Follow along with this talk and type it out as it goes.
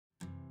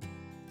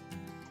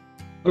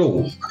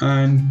Hello,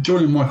 and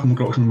joining Michael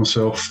McLaughlin and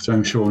myself,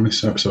 James Shaw, in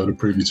this episode of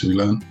Previously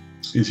Learned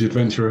is the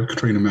adventurer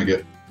Katrina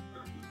Megget.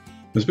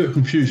 There's a bit of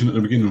confusion at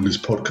the beginning of this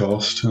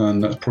podcast,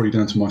 and that's probably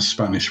down to my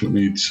Spanish, which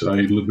needs a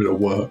little bit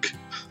of work.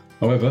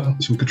 However,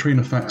 some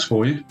Katrina facts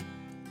for you.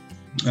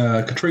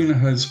 Katrina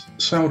has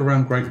sailed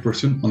around Great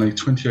Britain on a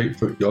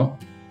 28-foot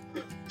yacht.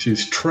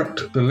 She's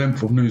trekked the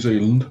length of New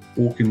Zealand,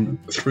 walking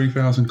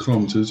 3,000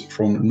 kilometres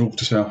from North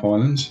to South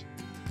Islands.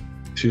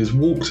 She has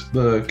walked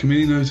the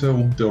Camino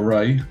del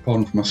Rey,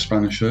 pardon for my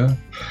Spanish there,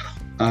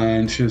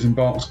 and she has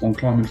embarked on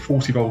climbing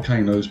 40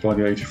 volcanoes by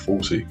the age of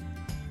 40.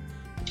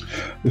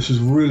 This is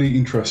a really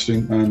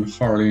interesting and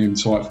thoroughly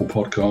insightful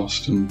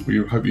podcast, and we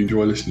hope you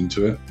enjoy listening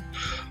to it.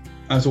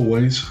 As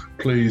always,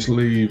 please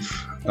leave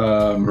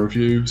a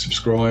review,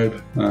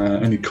 subscribe,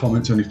 any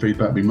comments, any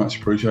feedback would be much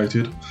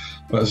appreciated.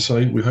 But as I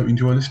say, we hope you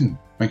enjoy listening.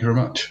 Thank you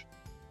very much.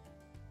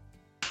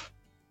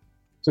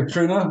 So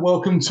Katrina,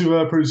 welcome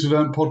to Previously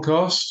Learned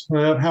podcast.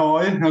 How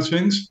are you? How's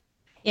things?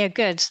 Yeah,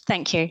 good.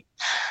 Thank you.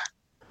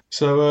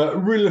 So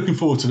really looking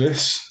forward to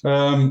this.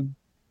 Now,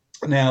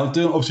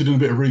 obviously doing a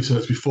bit of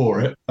research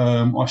before it.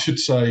 I should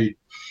say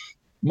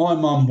my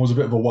mum was a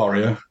bit of a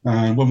worrier,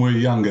 and when we were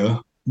younger,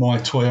 my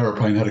toy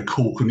aeroplane had a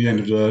cork on the end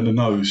of the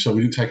nose, so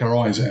we didn't take our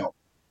eyes out.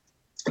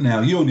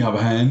 Now, you on the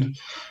other hand,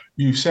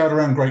 you sailed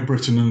around Great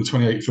Britain in a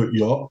 28-foot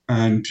yacht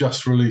and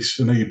just released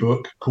an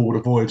ebook called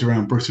A Voyage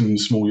Around Britain in a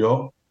Small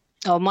Yacht.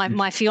 Oh,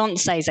 my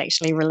fiance's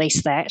actually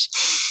released that.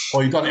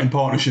 Oh, you've done it in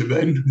partnership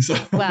then?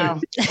 Well,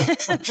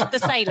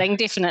 the sailing,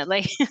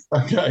 definitely.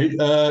 Okay.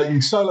 You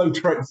solo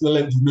trekked the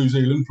length of New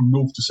Zealand from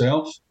north to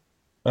south,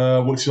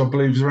 which I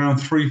believe is around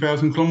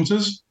 3,000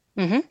 kilometres.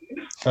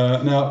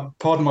 Mm-hmm. Now,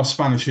 pardon my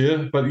Spanish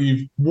here, but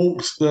you've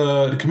walked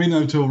the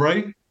Camino del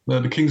Rey,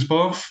 the King's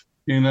Path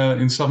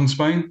in southern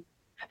Spain?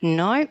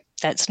 No,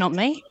 that's not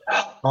me.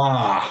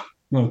 Well,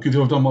 good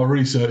job I've done my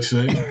research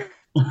there.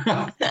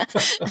 I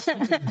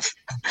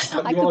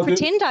could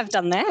pretend I've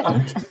done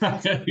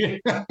that. Yeah.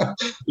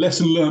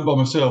 Lesson learned by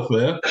myself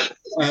there.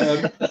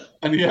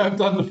 And you have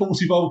done the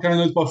 40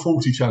 volcanoes by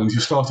 40 challenge. You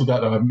started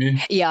that though, haven't you?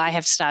 Yeah, I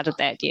have started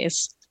that,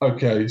 yes.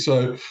 Okay,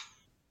 so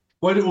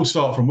where did it all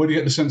start from? Where do you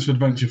get the sense of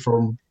adventure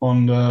from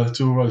on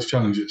to all those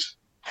challenges?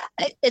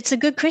 It's a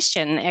good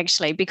question,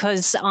 actually,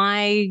 because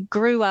I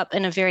grew up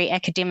in a very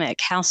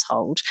academic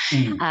household.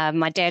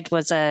 My dad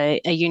was a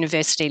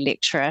university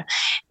lecturer,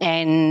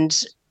 and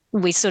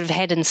we sort of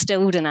had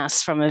instilled in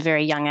us from a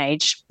very young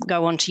age,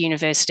 go on to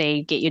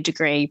university, get your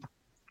degree,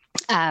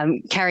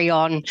 carry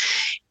on.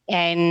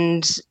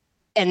 And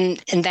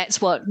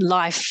that's what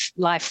life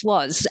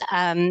was.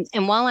 And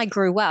while I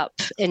grew up,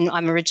 and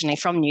I'm originally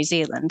from New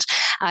Zealand,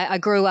 I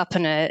grew up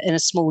in a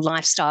small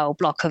lifestyle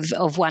block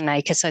of 1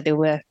 acre. So there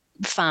were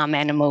farm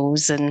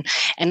animals and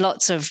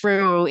lots of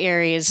rural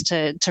areas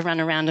to run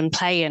around and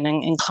play in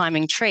and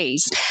climbing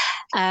trees.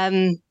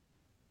 I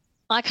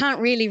can't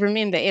really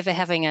remember ever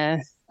having a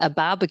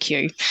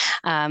barbecue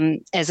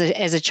as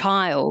a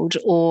child,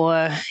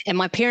 and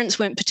my parents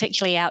weren't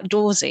particularly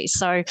outdoorsy.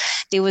 So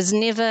there was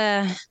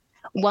never,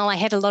 while I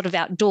had a lot of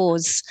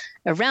outdoors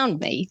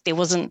around me, there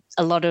wasn't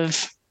a lot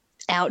of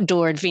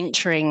outdoor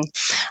adventuring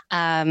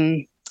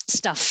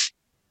stuff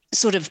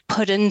sort of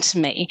put into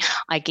me,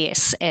 I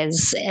guess,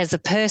 as a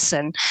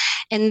person.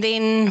 And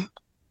then,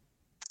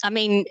 I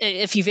mean,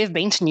 if you've ever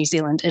been to New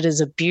Zealand, it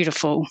is a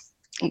beautiful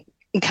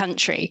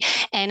country.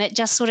 And it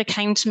just sort of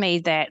came to me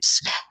that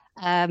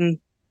I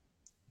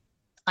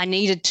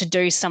needed to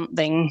do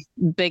something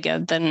bigger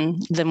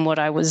than what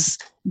I was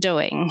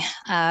doing.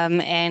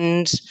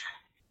 And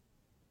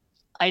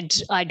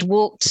I'd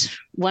walked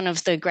one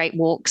of the great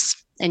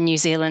walks in New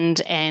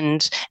Zealand,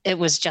 and it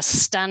was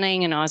just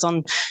stunning. And I was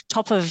on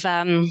top of,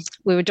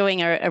 we were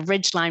doing a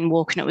ridgeline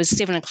walk, and it was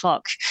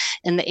 7:00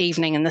 in the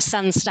evening, and the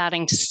sun's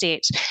starting to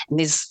set, and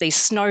there's these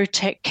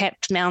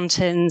snow-capped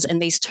mountains, and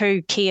these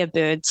two kea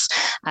birds,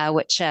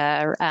 which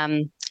are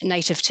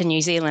native to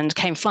New Zealand,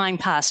 came flying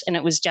past, and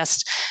it was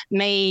just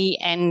me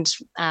and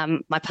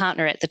my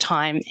partner at the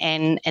time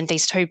and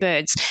these two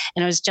birds.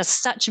 And it was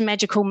just such a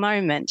magical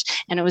moment.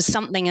 And it was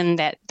something in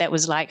that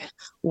was like,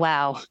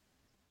 wow,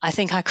 I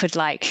think I could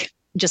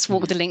just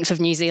walk the length of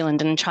New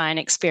Zealand and try and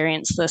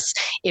experience this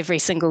every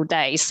single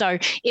day. So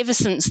ever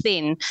since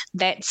then,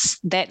 that's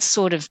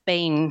sort of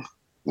been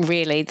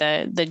really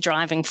the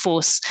driving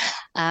force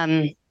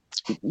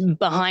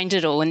behind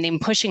it all, and then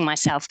pushing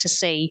myself to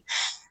see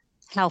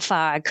how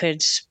far I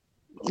could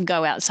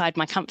go outside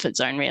my comfort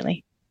zone,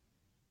 really.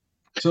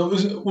 So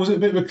was it a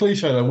bit of a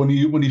cliche though when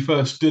you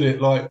first did it,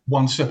 like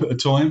one step at a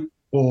time,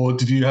 or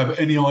did you have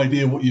any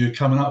idea what you were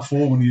coming up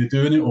for when you were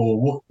doing it,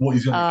 or what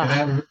you're going to get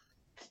out of it?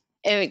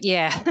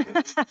 Yeah.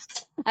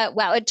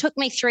 Well, it took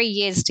me 3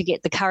 years to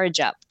get the courage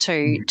up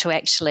to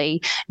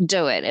actually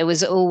do it. It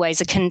was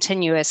always a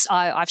continuous.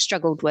 I've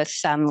struggled with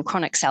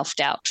chronic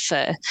self-doubt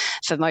for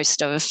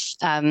most of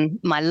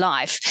my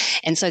life,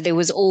 and so there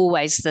was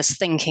always this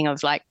thinking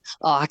of like,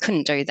 oh, I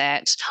couldn't do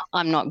that.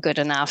 I'm not good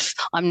enough.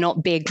 I'm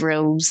not Bear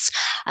Grylls.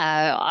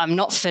 I'm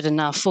not fit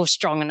enough or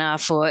strong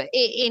enough, or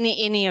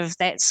any of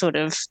that sort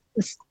of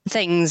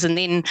things. And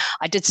then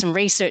I did some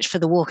research for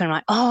the walk, and I'm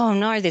like, oh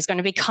no, there's going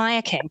to be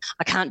kayaking.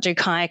 I can't do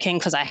kayaking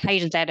because I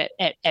hated that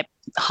at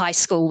high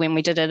school when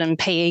we did it in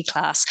PE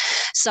class.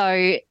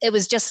 So it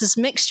was just this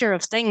mixture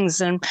of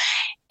things.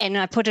 And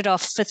I put it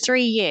off for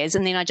 3 years.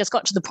 And then I just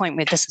got to the point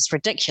where this is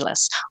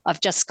ridiculous.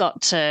 I've just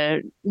got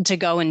to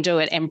go and do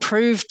it and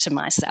prove to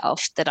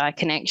myself that I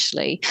can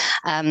actually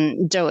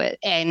do it.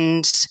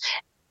 And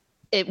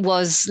it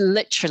was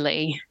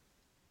literally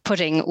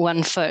putting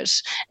one foot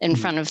in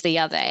front of the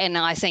other. And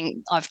I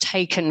think I've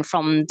taken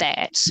from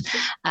that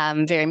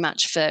very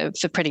much for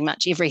pretty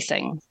much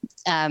everything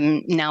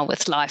now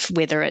with life,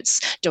 whether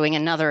it's doing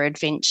another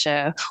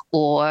adventure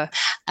or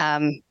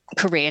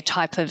career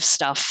type of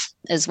stuff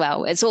as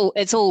well. It's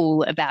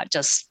all about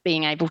just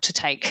being able to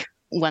take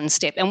one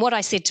step. And what I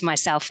said to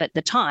myself at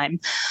the time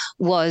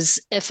was,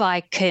 if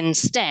I can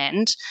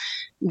stand,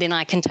 then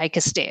I can take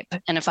a step.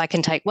 And if I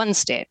can take one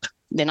step,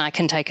 then I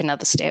can take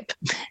another step.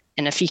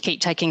 And if you keep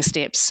taking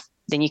steps,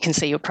 then you can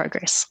see your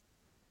progress.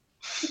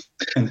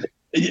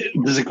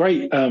 There's a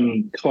great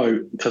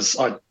quote, because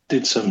I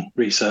did some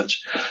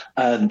research,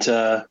 and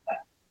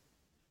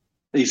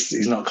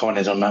he's not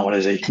commented on that one,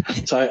 is he?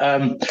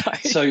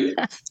 So,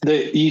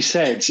 you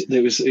said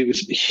it was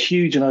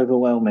huge and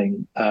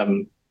overwhelming.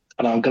 And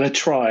I'm going to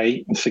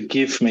try, and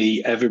forgive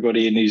me,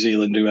 everybody in New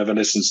Zealand who ever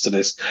listens to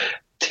this,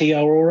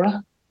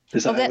 Tiarora.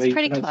 That's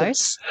pretty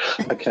close.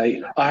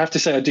 Okay. I have to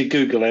say I did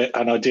Google it,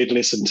 and I did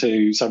listen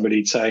to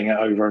somebody saying it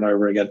over and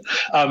over again.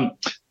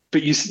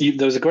 But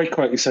there was a great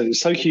quote. You said it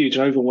was so huge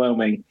and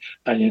overwhelming,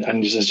 and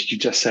as you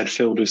just said,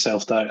 filled with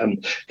self-doubt,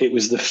 and it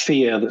was the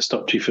fear that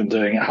stopped you from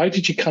doing it. How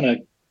did you kind of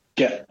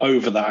get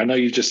over that? I know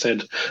you just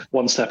said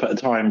one step at a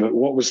time, but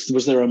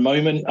was there a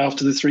moment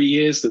after the 3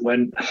 years that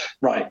went,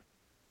 right,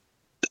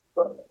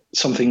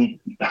 something,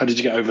 how did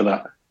you get over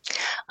that?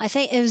 I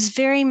think it was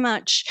very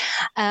much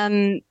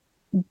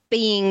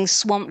being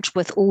swamped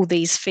with all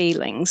these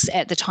feelings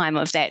at the time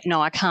of that.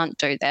 No, I can't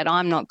do that.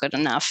 I'm not good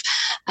enough.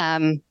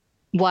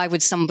 Why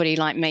would somebody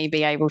like me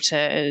be able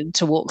to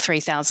walk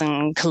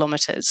 3,000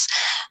 kilometers?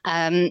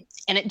 And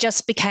it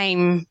just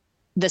became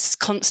this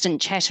constant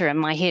chatter in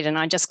my head. And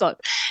I just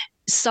got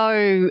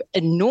so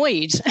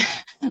annoyed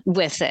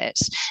with it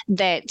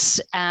that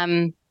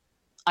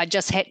I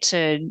just had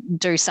to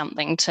do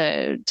something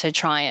to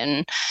try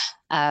and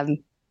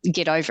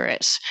get over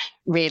it,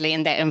 really.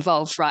 And that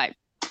involved, right,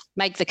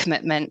 make the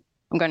commitment.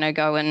 I'm going to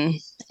go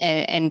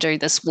and do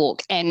this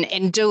walk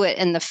and do it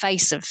in the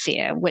face of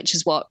fear, which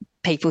is what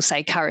people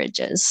say courage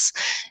is.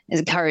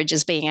 Courage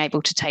is being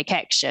able to take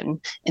action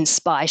in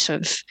spite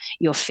of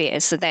your fear.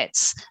 So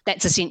that's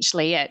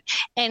essentially it.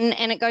 And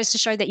it goes to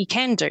show that you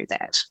can do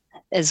that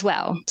as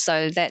well.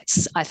 So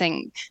that's, I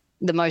think,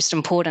 the most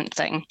important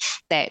thing,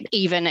 that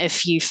even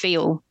if you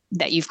feel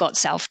that you've got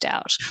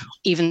self-doubt,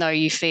 even though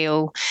you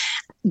feel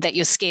that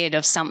you're scared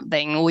of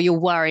something, or you're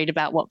worried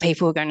about what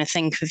people are going to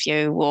think of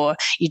you, or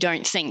you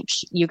don't think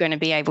you're going to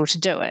be able to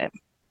do it,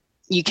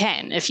 you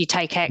can. If you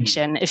take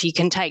action, if you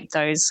can take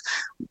those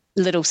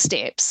little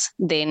steps,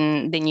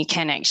 then you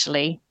can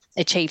actually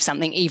achieve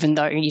something, even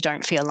though you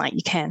don't feel like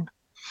you can.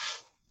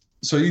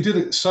 So you did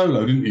it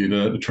solo, didn't you,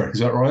 the trek? Is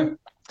that right?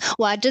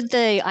 Well, I did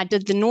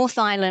the North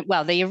Island.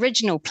 Well, the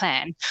original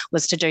plan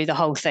was to do the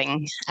whole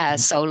thing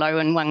solo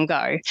in one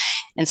go.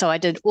 And so I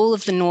did all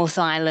of the North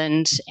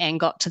Island and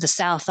got to the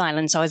South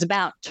Island. So I was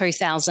about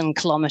 2,000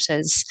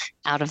 kilometres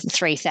out of the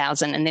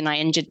 3,000, and then I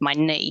injured my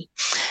knee.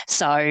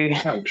 So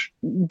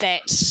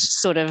that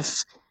sort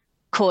of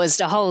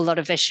caused a whole lot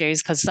of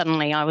issues, because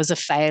suddenly I was a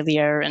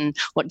failure, and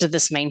what did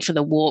this mean for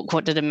the walk?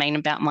 What did it mean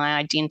about my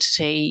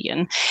identity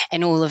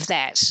and all of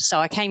that? So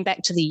I came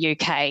back to the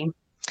UK.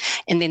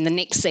 And then the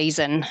next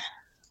season,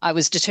 I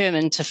was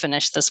determined to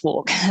finish this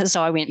walk.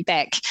 So I went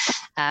back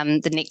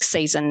the next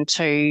season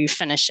to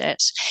finish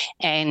it.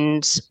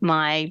 And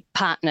my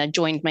partner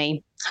joined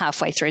me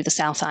halfway through the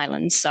South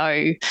Island.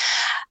 So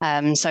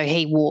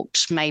he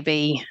walked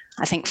maybe,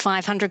 I think,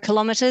 500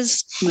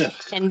 kilometres. Yeah.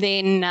 And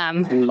then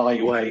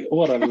lightweight.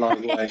 What a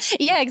lightweight.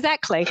 Yeah,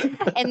 exactly.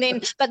 But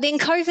then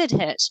COVID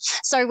hit.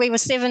 So we were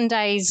 7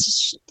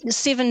 days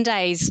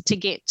to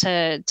get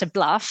to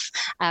Bluff,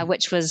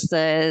 which was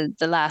the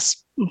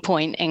last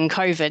point, and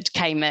COVID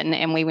came in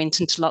and we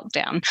went into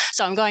lockdown.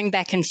 So I'm going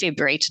back in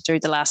February to do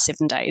the last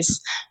 7 days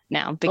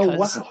now,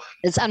 because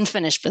it's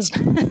unfinished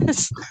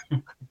business.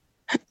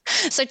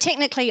 So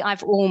technically,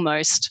 I've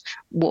almost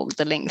walked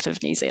the length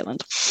of New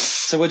Zealand.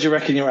 So what do you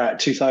reckon you're at?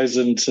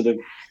 2,000 to the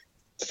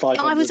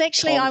 500?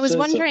 I was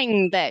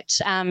wondering that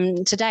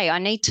today. I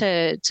need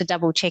to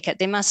double check it.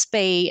 There must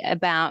be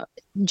about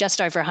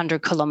just over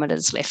 100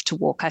 kilometres left to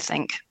walk, I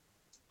think.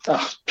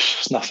 Oh,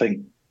 it's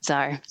nothing.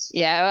 So,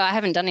 yeah, I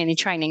haven't done any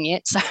training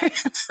yet, so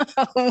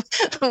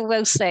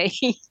we'll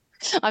see.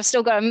 I've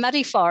still got a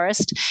muddy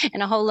forest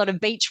and a whole lot of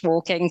beach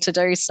walking to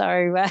do.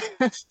 So,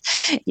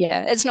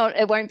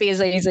 it won't be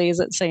as easy as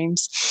it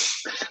seems.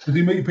 Did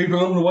you meet people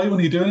along the way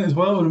when you're doing it as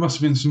well? There must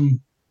have been some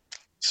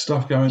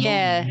stuff going on?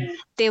 Yeah,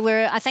 there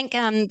were, I think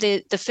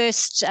the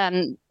first,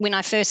 when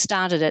I first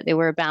started it, there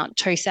were about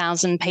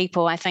 2,000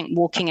 people, I think,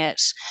 walking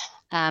it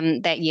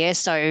that year.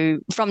 So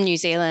from New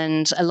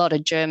Zealand, a lot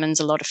of Germans,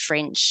 a lot of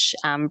French,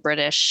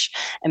 British,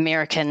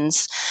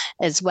 Americans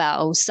as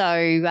well. So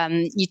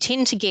you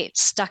tend to get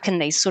stuck in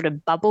these sort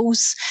of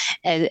bubbles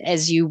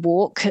as you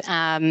walk.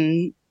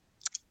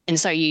 And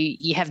so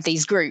you have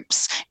these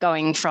groups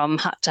going from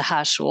hut to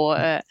hut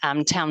or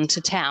town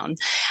to town.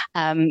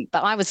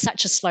 But I was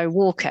such a slow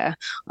walker,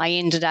 I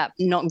ended up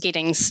not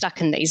getting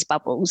stuck in these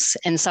bubbles.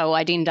 And so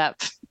I'd end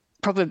up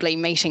probably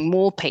meeting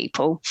more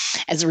people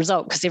as a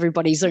result because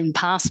everybody zoomed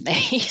past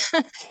me.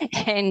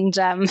 And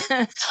I'm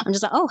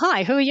just like, oh,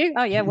 hi, who are you?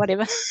 Oh, yeah,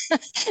 whatever.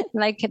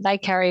 They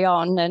carry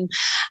on.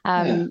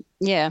 And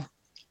yeah.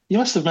 You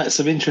must have met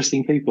some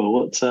interesting people.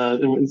 What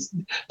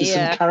some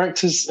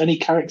characters? Any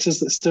characters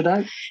that stood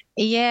out?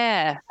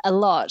 Yeah, a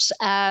lot.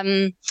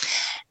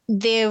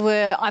 There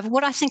were.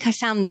 What I think I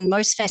found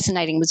most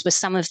fascinating was with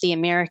some of the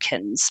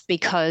Americans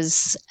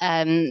because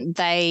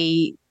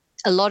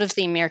a lot of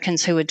the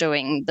Americans who were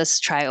doing this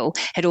trail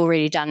had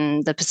already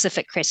done the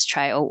Pacific Crest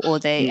Trail or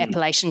the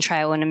Appalachian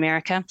Trail in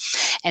America.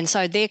 And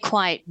so they're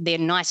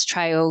nice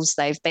trails.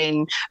 They've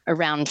been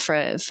around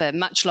for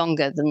much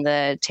longer than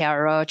the Te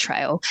Aroa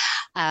Trail.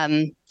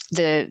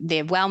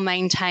 They're well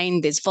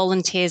maintained. There's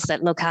volunteers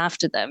that look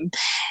after them.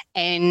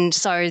 And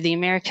so the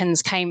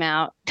Americans come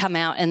out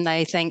and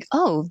they think,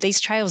 oh, these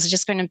trails are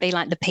just going to be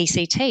like the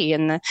PCT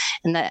and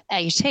the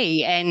AT,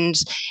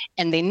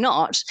 and they're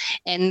not.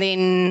 And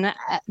then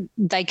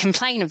they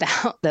complain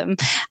about them,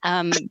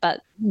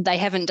 but they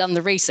haven't done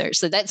the research.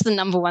 So that's the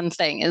number one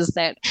thing is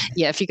that,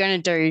 if you're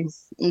going to do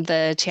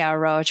the Te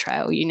Aroa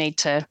Trail, you need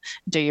to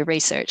do your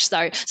research.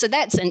 So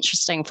that's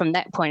interesting from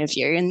that point of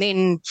view. And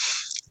then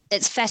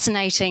it's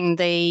fascinating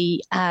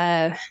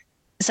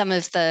some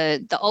of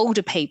the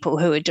older people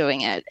who are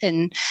doing it.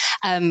 And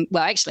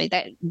actually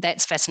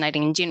that's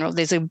fascinating in general.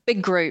 There's a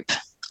big group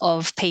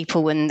of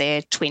people in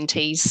their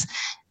 20s,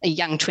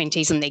 young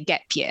 20s in their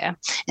gap year.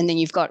 And then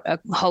you've got a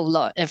whole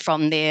lot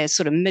from their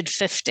sort of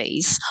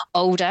mid-50s,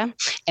 older,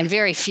 and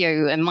very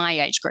few in my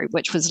age group,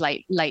 which was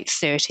late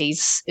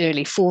 30s,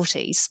 early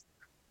 40s.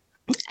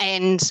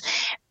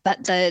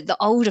 But the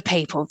older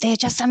people, they're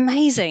just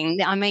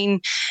amazing. I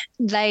mean,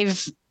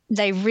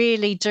 they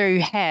really do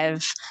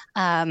have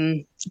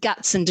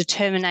guts and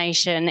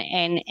determination,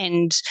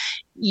 and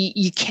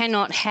you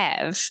cannot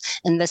have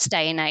in this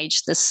day and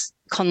age this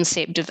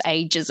concept of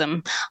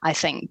ageism, I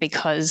think,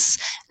 because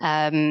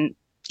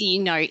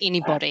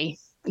anybody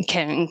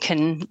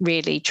can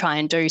really try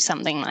and do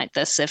something like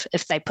this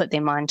if they put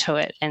their mind to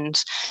it.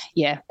 And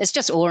it's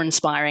just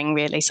awe-inspiring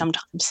really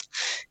sometimes.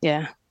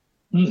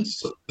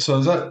 So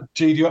is that,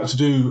 do you have to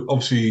do,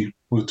 obviously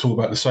we'll talk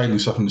about the sailing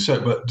stuff in a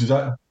sec, but did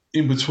that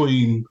in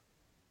between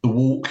the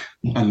walk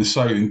and the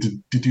sailing,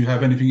 did you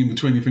have anything in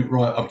between? You think,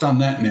 right, I've done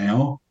that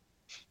now.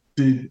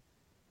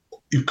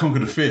 You've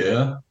conquered a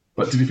fear,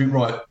 but did you think,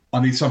 right, I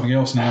need something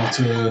else now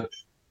to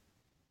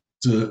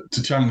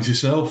challenge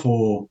yourself?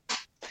 Or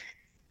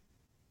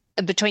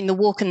between the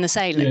walk and the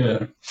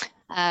sailing?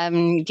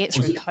 Get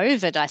through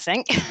COVID, I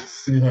think.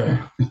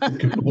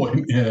 Good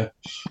point.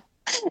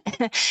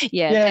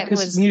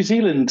 Because New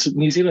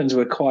Zealanders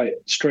were quite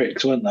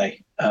strict, weren't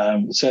they?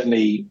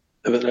 Certainly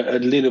a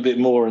little bit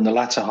more in the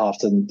latter half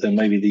than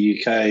maybe the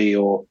UK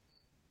or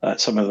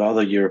some of the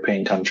other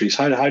European countries.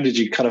 How did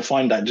you kind of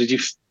find that?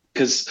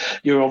 Because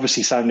you're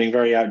obviously sounding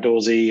very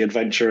outdoorsy,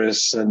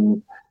 adventurous,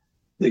 and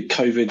did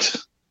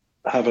COVID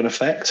have an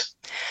effect?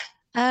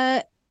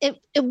 It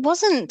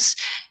wasn't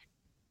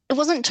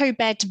too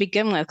bad to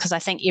begin with, because I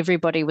think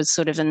everybody was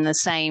sort of in the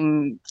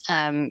same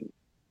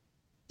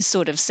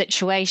sort of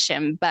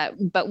situation. But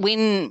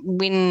when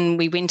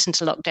we went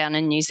into lockdown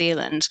in New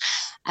Zealand,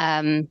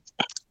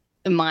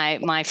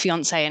 my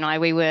fiance and I,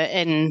 we were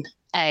in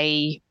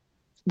the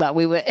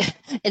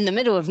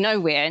middle of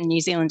nowhere in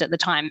New Zealand at the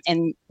time,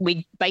 and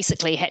we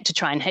basically had to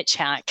try and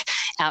hitchhike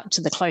out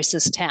to the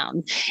closest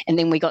town. And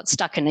then we got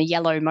stuck in a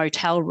yellow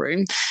motel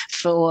room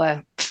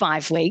for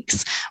 5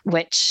 weeks,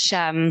 which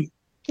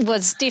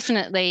was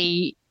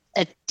definitely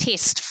a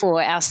test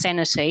for our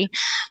sanity.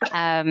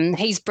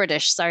 He's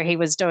British, so he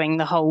was doing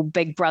the whole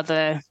Big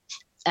Brother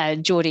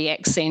Geordie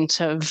accent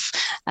of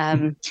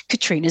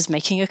Katrina's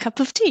making a cup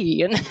of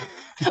tea and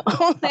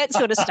all that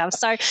sort of stuff.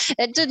 So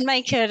it did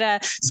make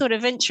it sort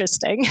of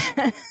interesting.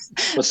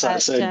 What's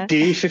that? So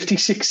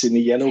D56 in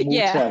the yellow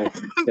motel.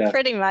 Yeah,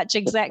 pretty much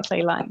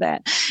exactly like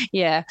that.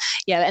 Yeah.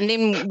 And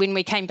then when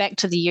we came back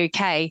to the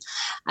UK,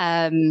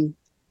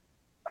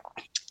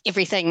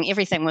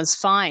 everything was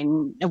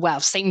fine. Well,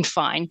 seemed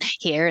fine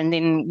here, and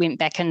then went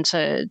back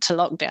into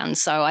lockdown.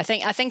 So I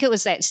think it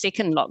was that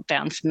second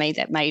lockdown for me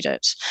that made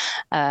it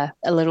a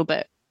little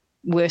bit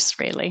worse,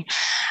 really.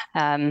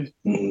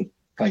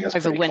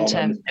 Over winter,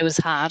 common. It was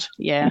hard.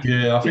 Yeah,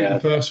 I think the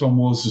first one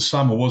was the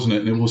summer, wasn't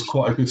it? And it was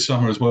quite a good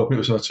summer as well.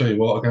 People said, "I tell you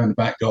what, I go in the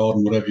back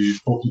garden, whatever you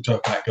put into a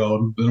back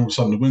garden." Then all of a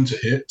sudden, the winter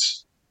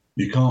hits.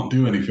 You can't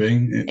do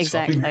anything.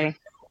 Exactly.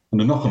 And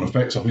the knock-on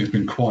effects, I think, has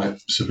been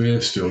quite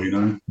severe still,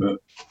 But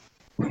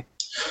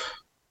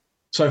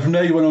so from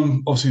there, you went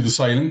on, obviously, the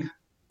sailing.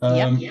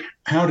 Yep.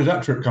 How did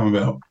that trip come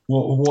about?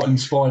 What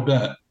inspired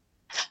that?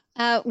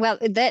 Well,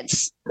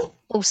 that's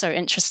also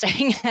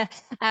interesting.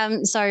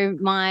 So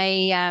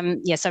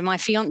my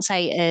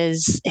fiance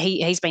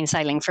he's been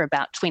sailing for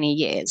about 20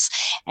 years,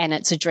 and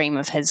it's a dream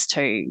of his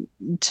to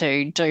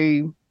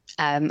do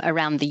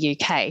around the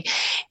UK.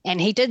 And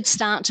he did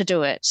start to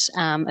do it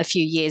a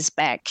few years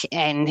back,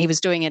 and he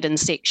was doing it in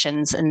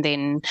sections, and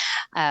then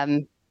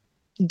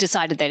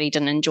decided that he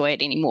didn't enjoy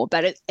it anymore.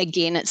 But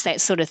it's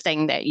that sort of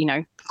thing that,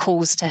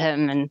 calls to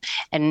him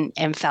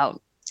and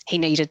felt he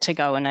needed to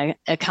go and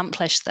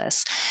accomplish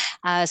this.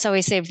 So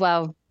he said,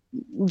 well,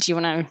 do you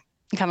want to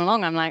come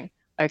along? I'm like,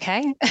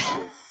 okay.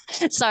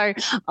 So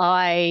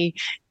I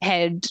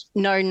had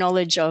no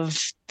knowledge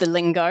of the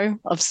lingo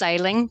of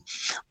sailing.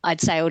 I'd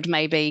sailed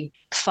maybe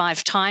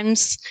 5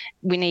 times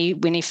when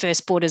he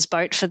first bought his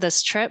boat for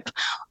this trip.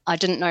 I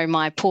didn't know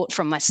my port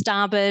from my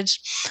starboard.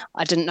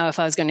 I didn't know if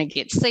I was going to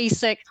get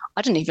seasick.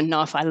 I didn't even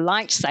know if I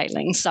liked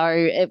sailing. So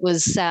it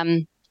was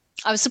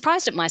I was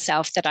surprised at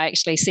myself that I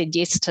actually said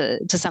yes to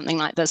something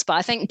like this. But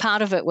I think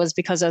part of it was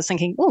because I was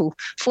thinking,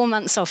 4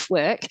 months off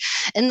work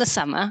in the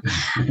summer.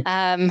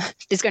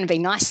 There's going to be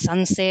nice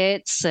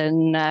sunsets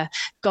and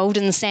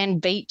golden sand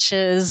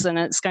beaches, and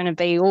it's going to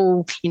be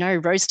all,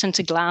 rose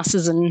tinted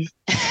glasses and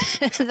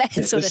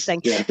that sort of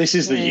thing. Yeah, this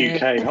is the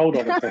UK. Hold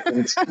on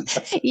a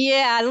second.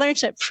 Yeah, I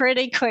learnt it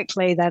pretty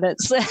quickly that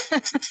it's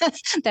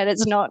that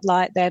it's not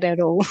like that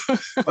at all.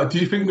 Do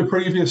you think the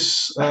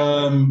previous,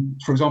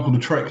 for example, the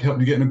trek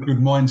helped you get in a good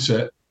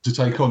mindset to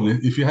take on?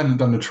 If you hadn't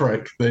done the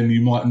trek, then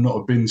you might not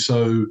have been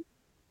so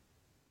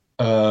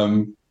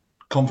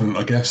confident,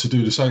 I guess, to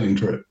do the sailing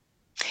trip.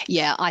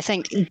 Yeah, I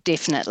think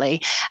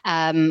definitely.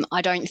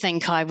 I don't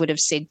think I would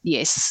have said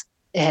yes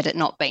had it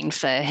not been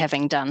for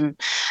having done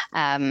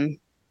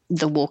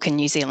the walk in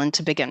New Zealand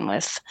to begin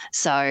with.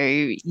 So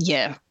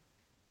yeah,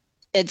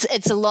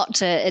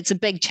 it's a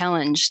big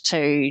challenge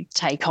to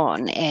take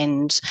on.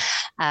 And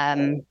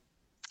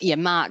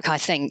Mark, I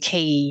think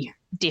he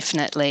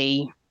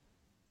definitely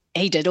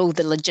did all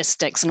the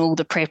logistics and all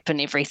the prep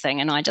and everything,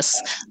 and I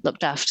just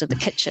looked after the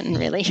kitchen,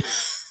 really.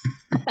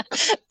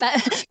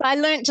 but I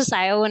learnt to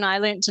sail, and I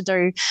learnt to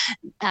do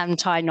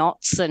tie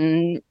knots,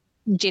 and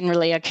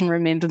generally I can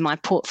remember my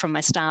port from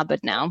my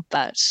starboard now.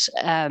 But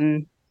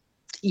I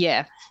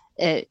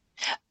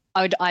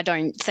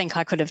don't think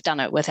I could have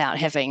done it without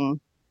having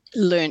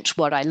learnt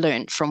what I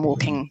learnt from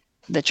walking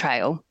the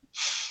trail.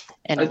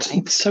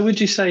 So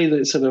would you say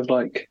that sort of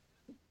like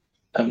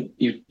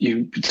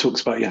you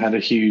talked about you had a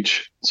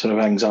huge sort of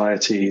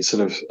anxiety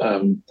sort of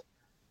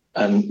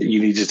and you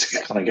needed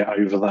to kind of get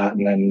over that,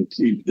 and then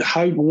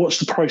what's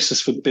the process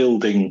for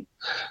building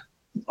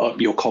up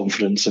your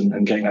confidence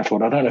and getting that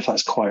forward? I don't know if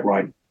that's quite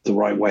the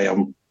right way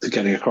I'm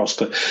getting across,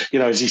 but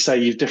as you say,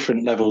 you've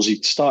different levels. You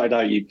started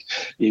out, you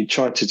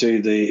tried to do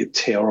the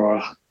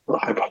TRR, I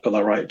hope I've got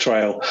that right,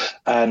 trail,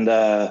 and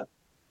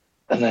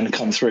then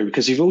come through,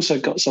 because you've also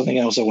got something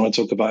else I want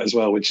to talk about as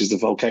well, which is the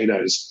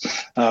volcanoes.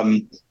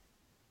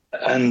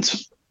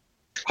 And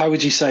how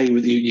would you say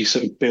you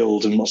sort of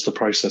build, and what's the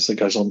process that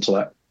goes on to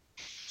that?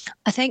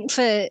 I think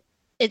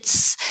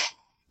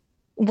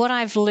what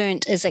I've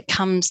learned is it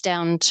comes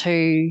down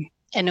to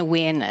an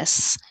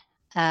awareness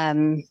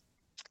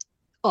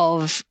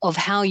of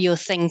how you're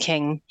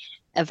thinking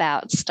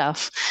about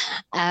stuff.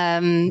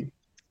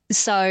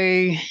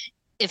 So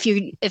if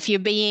you're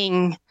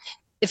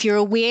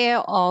aware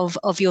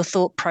of your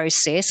thought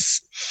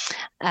process,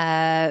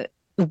 where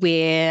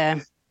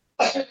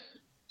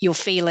you're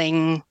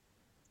feeling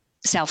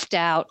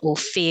self-doubt or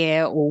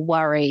fear or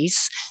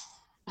worries,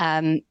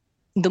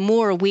 the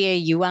more aware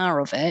you are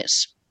of it,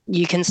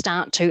 you can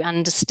start to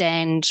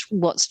understand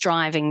what's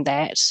driving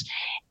that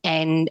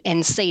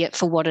and see it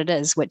for what it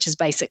is, which is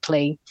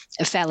basically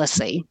a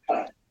fallacy.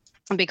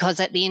 Because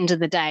at the end of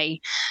the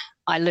day,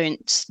 I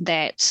learnt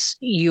that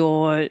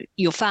you're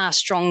far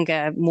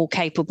stronger, more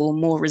capable,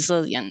 more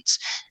resilient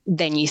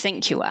than you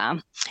think you are.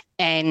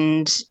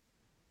 And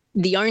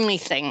the only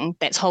thing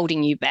that's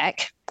holding you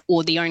back,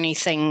 or the only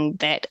thing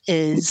that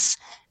is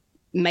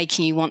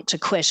making you want to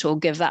quit or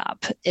give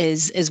up,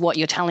 is what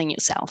you're telling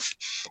yourself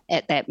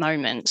at that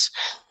moment.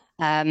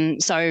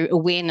 So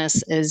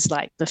awareness is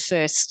like the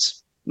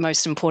first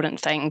most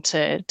important thing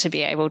to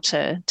be able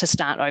to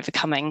start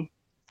overcoming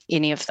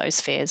any of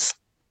those fears.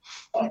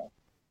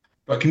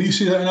 But can you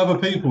see that in other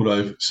people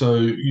though? So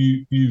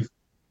you've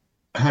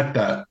had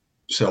that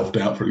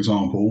self-doubt, for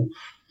example.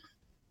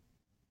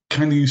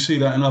 Can you see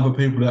that in other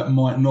people that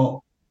might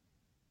not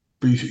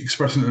be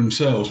expressing it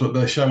themselves, but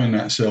they're showing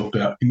that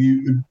self-doubt?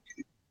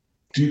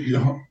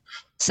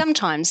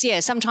 Sometimes,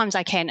 yeah, sometimes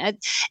I can.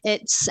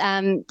 It's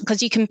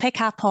because you can pick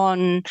up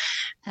on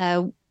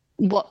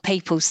what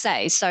people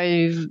say. So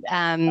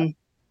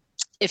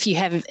if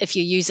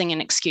you're using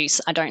an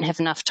excuse, I don't have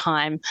enough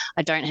time,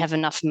 I don't have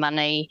enough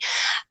money,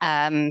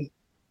 I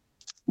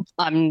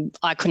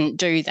couldn't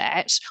do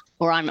that,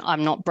 or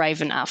I'm not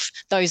brave enough.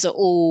 Those are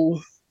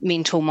all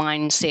mental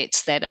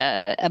mindsets that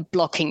are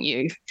blocking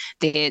you.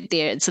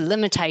 It's a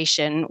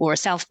limitation or a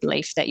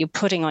self-belief that you're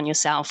putting on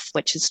yourself,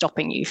 which is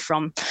stopping you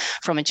from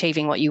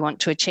achieving what you want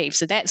to achieve.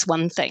 So that's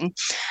one thing.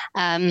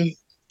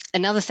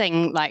 Another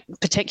thing, like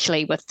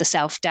particularly with the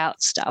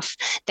self-doubt stuff,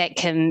 that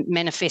can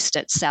manifest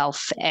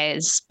itself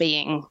as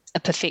being a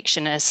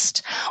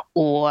perfectionist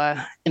or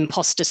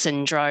imposter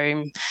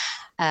syndrome,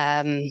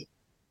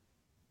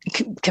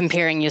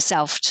 comparing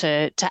yourself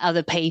to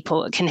other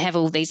people. It can have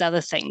all these other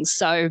things.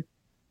 So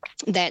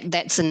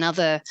that's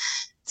another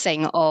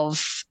thing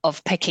of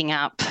picking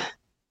up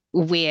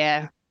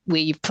where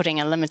you're putting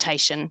a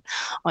limitation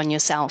on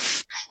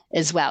yourself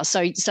as well.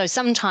 So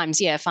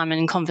sometimes, if I'm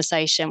in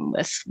conversation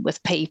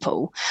with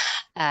people,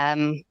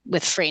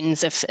 with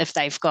friends, if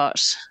they've got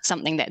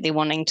something that they're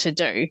wanting to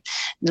do,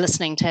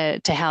 listening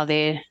to how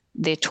they're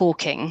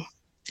talking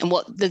and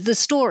what the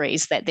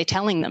stories that they're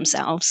telling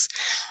themselves,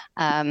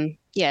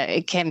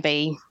 it can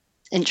be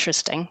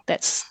interesting.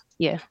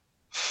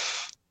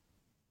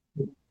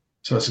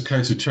 So it's a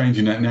case of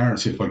changing that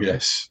narrative, I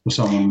guess, for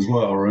someone as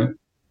well, right?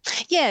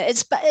 Yeah,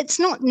 it's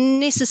not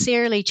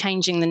necessarily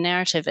changing the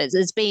narrative.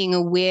 It's being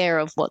aware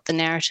of what the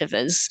narrative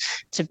is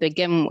to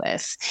begin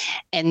with,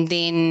 and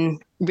then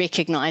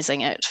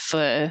recognizing it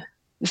for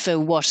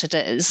what it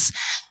is,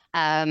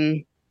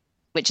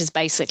 which is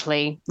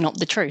basically not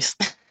the truth.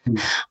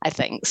 I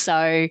think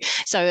so.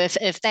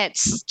 If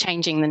that's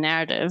changing the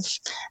narrative,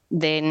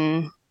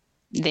 then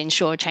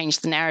sure, change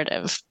the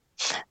narrative.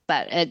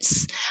 But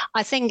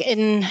I think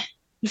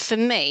for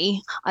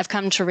me, I've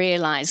come to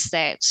realize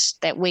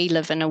that we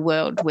live in a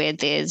world where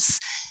there's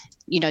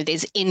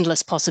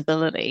endless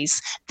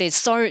possibilities. There's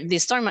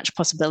so much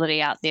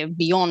possibility out there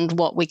beyond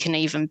what we can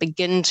even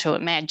begin to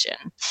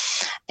imagine.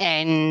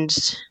 And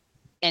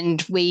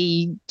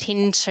we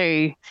tend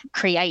to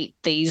create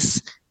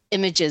these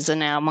images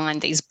in our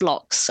mind, these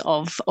blocks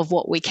of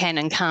what we can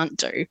and can't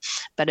do.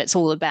 But it's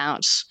all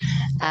about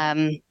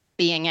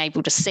being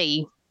able to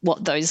see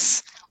what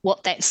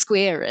that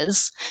square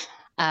is,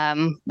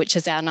 which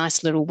is our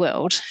nice little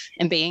world,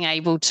 and being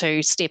able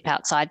to step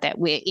outside that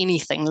where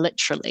anything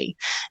literally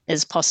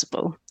is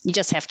possible. You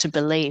just have to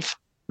believe,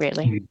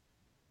 really.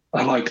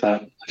 I like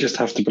that. I just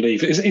have to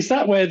believe. Is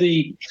that where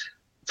the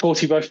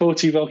 40 by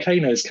 40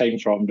 volcanoes came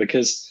from?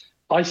 Because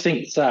I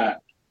think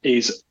that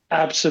is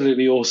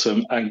absolutely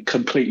awesome and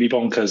completely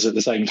bonkers at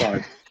the same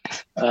time.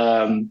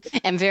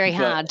 And very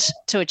hard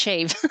to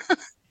achieve.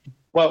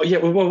 Well, yeah.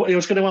 Well, I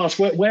was going to ask,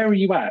 where are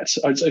you at?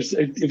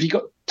 Have you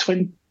got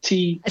 20?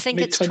 I think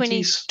mid-20s?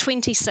 It's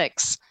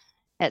 26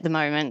 at the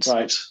moment.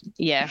 Right.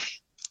 Yeah,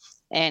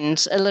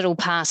 and a little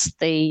past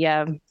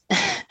the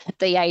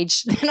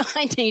age that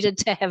I needed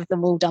to have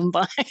them all done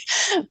by.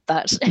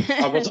 But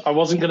I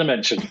wasn't going to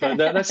mention. But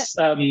that's.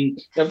 Have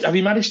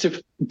you managed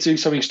to do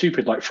something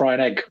stupid like fry an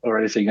egg or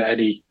anything at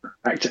any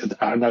activity?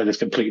 I know that's a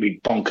completely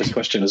bonkers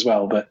question as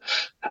well, but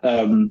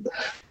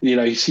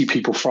you see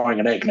people frying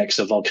an egg next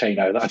to a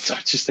volcano. I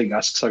just think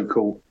that's so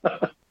cool.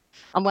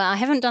 Well, I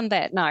haven't done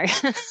that. No.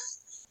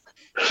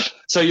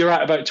 So you're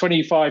at about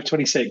 25,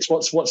 26.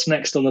 What's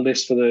next on the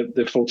list for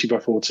the 40 by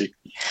 40?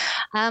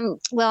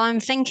 Well, I'm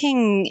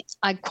thinking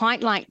I'd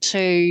quite like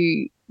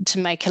to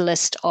make a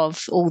list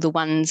of all the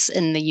ones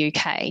in the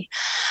UK.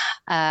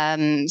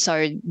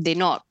 So they're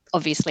not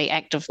obviously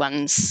active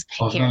ones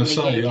here in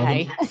the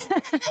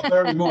UK.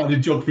 Bear in mind,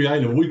 in geography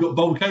A, we've got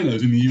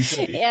volcanoes in the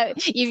UK. Yeah,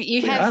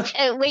 you have.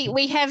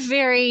 We have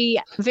very,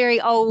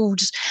 very old,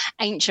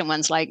 ancient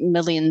ones, like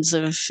millions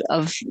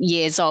of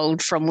years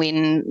old, from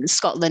when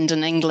Scotland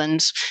and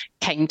England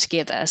came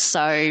together.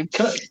 So,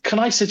 can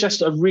I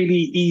suggest a really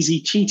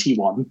easy, cheaty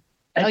one?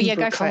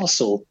 Go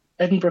Castle. for it.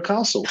 Edinburgh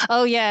Castle.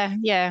 Oh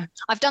yeah.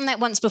 I've done that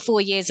once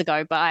before years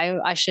ago, but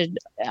I should.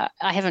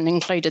 I haven't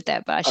included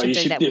that, but I should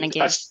do that one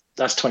again.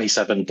 That's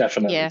 27.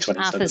 Definitely. Yeah,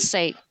 27. Arthur's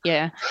Seat.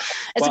 Yeah,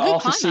 it's a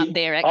good climb up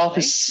there.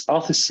 Actually,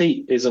 Arthur's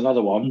Seat is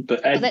another one,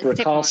 but Edinburgh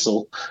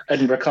Castle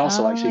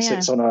actually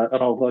sits on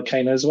an old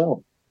volcano as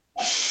well.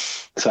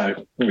 So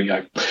there we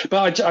go.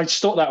 But I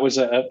just thought that was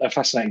a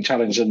fascinating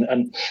challenge,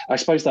 and I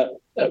suppose that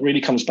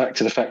really comes back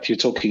to the fact you're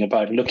talking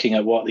about looking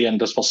at what the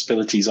endless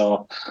possibilities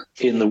are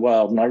in the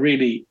world, and I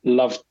really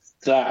loved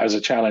that as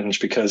a challenge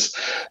because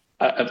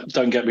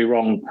don't get me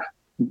wrong,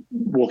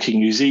 walking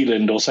New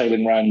Zealand or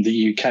sailing around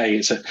the UK,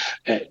 it's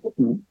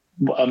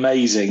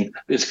amazing.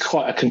 It's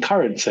quite a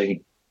concurrent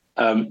thing.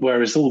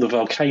 Whereas all the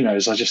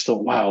volcanoes, I just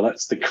thought, wow,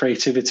 that's the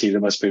creativity that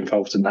must be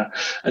involved in that.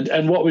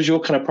 And what was your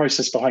kind of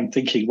process behind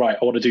thinking, right,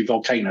 I want to do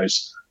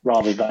volcanoes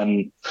rather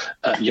than,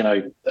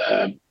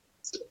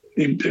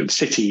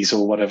 cities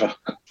or whatever?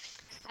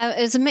 It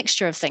was a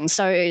mixture of things.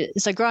 So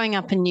growing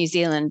up in New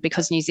Zealand,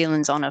 because New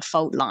Zealand's on a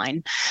fault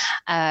line,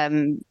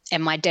 and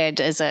my dad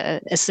is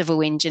a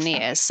civil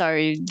engineer,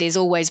 so there's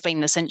always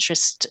been this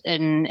interest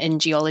in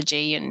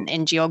geology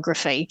and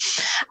geography.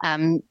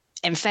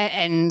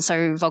 and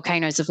so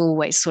volcanoes have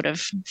always sort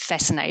of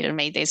fascinated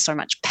me. There's so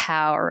much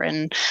power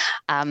and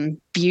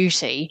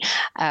beauty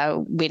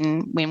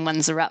when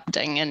one's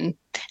erupting, and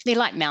they're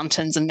like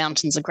mountains, and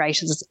mountains are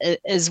great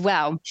as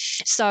well.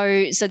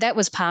 So that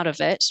was part of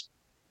it,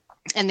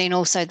 and then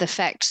also the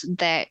fact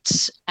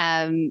that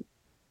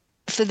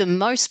for the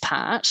most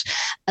part,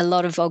 a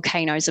lot of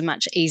volcanoes are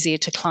much easier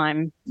to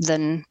climb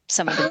than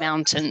some of the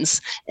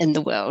mountains in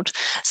the world.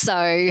 So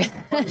I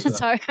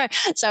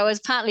was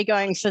partly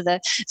going for the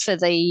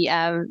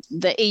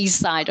ease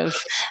side of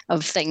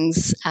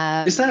things.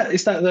 Is that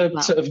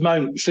the sort of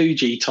Mount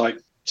Fuji type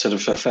sort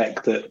of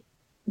effect, that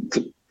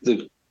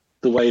the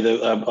way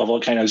that a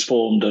volcano's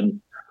formed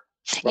and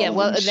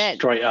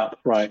straight up,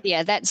 right?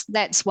 Yeah,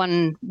 that's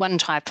one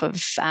type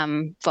of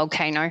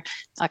volcano.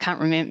 I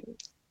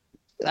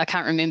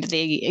can't remember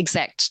the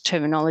exact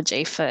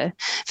terminology for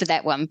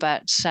that one,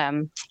 but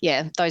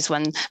those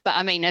ones. But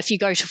I mean, if you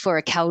go for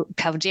a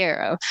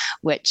caldera,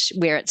 where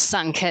it's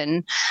sunk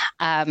in,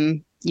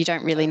 you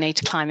don't really need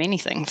to climb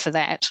anything for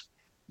that.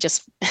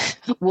 Just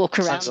walk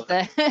around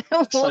the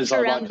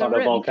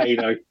rim.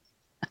 Volcano.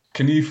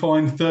 Can you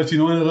find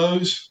 39 of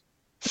those?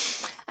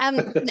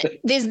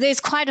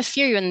 There's quite a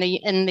few in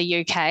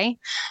the UK.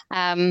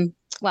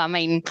 Well, I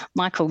mean,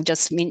 Michael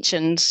just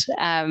mentioned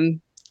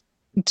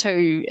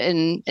 2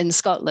 in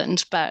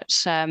Scotland, but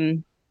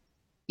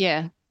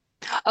yeah.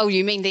 Oh,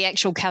 you mean the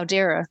actual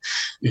caldera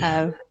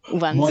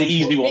ones? The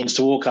easy ones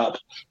to walk up.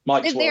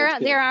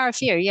 There are a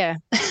few, yeah.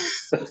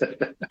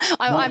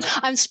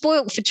 I'm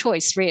spoilt for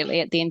choice, really,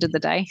 at the end of the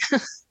day.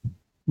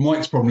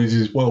 Mike's problem is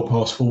he's well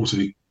past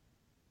 40.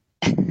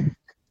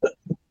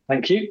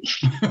 Thank you.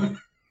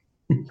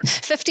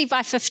 50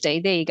 by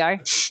 50. There you go.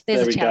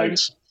 There's a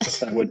challenge.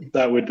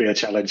 That would be a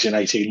challenge in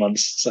 18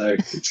 months. So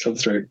it's come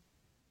through.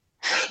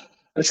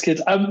 That's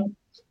good.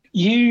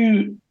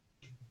 You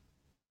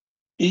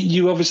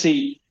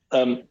obviously,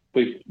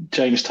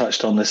 James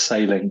touched on this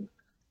sailing,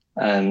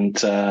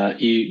 and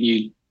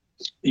you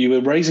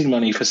were raising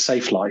money for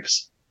Safe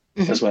Lives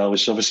as well,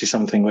 which is obviously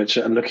something which,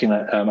 looking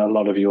at a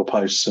lot of your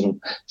posts,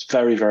 and it's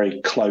very, very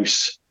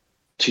close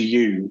to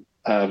you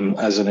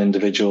as an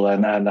individual,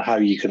 and how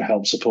you can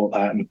help support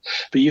that.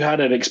 But you had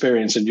an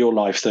experience in your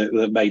life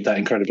that made that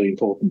incredibly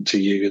important to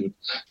you, and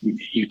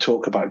you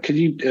talk about. Are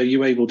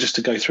you able just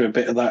to go through a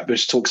bit of that,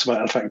 which talks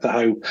about the fact that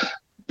how,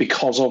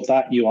 because of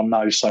that, you are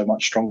now so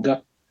much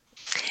stronger?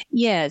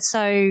 Yeah,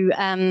 so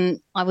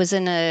I was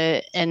in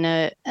a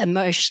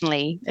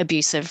emotionally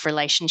abusive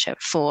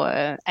relationship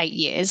for 8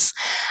 years,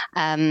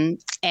 and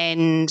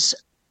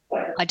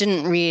I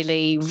didn't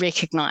really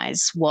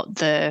recognize what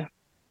the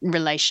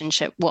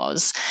relationship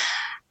was,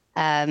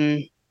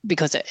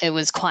 because it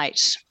was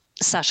quite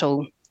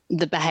subtle,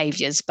 the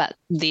behaviours, but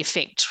the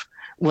effect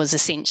was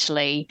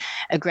essentially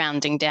a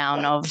grounding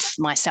down of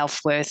my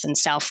self-worth and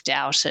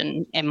self-doubt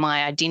and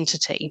my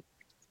identity.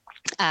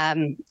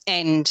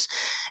 And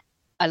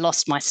I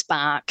lost my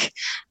spark,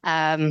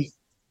 and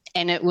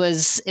it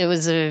was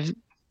a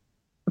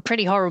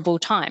pretty horrible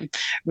time,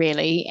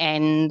 really.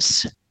 And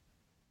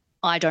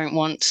I don't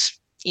want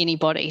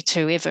anybody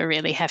to ever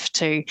really have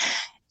to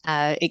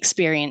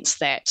experience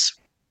that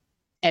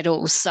at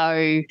all.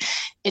 So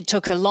it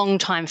took a long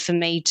time for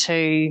me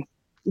to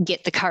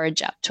get the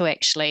courage up to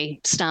actually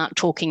start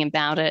talking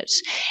about it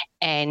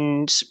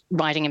and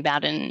writing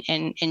about it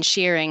and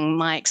sharing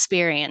my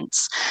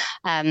experience,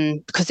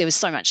 because there was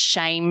so much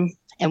shame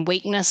and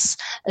weakness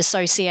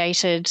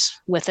associated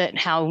with it.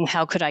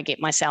 How could I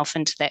get myself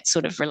into that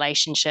sort of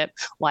relationship?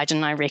 Why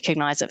didn't I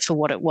recognize it for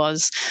what it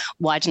was?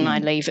 Why didn't I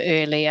leave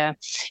earlier?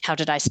 How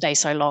did I stay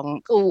so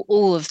long?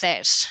 All of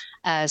that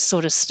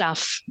sort of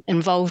stuff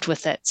involved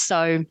with it.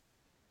 So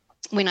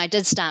when I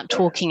did start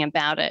talking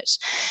about it,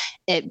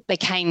 it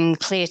became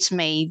clear to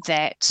me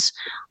that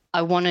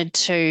I wanted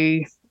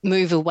to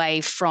move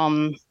away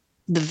from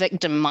the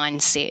victim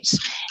mindset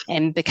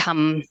and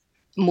become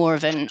more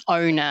of an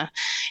owner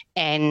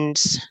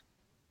and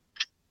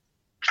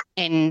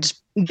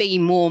be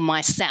more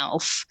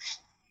myself,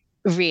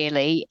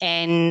 really,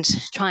 and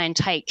try and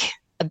take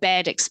a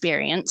bad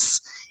experience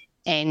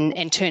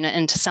and turn it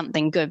into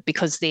something good,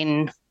 because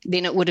then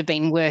it would have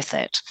been worth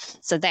it.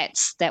 So that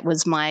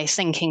was my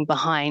thinking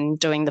behind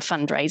doing the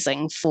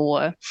fundraising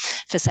for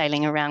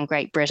Sailing Around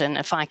Great Britain.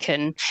 If I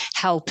can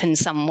help in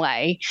some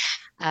way,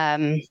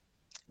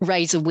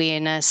 raise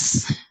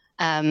awareness,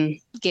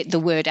 get the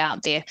word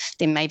out there,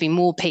 then maybe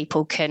more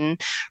people can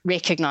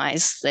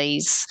recognise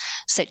these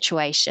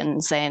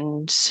situations,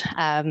 and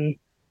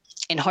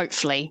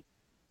hopefully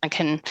I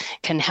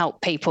can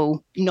help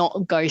people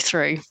not go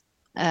through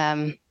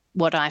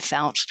what I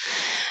felt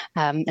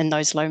in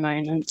those low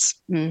moments.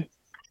 I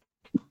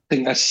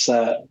think that's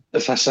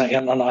fascinating,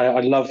 and I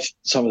love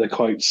some of the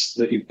quotes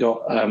that you've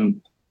got.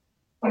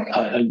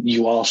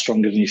 You are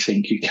stronger than you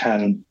think. You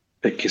can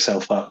pick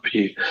yourself up.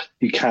 You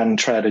can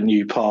tread a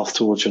new path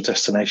towards your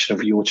destination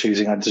of your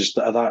choosing. I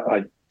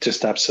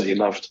just absolutely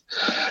loved.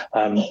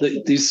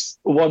 There's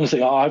one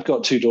thing. I've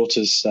got 2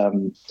 daughters,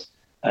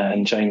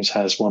 and James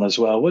has one as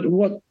well.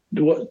 What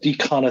do you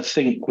kind of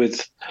think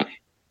with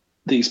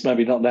these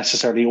maybe not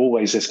necessarily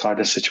always this kind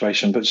of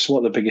situation, but just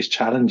what are the biggest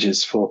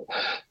challenges for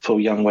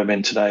young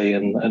women today,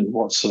 and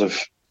what sort of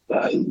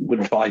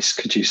advice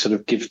could you sort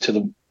of give to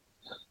them?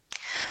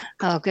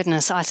 Oh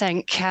goodness, I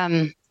think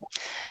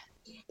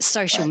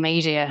social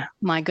media.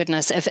 My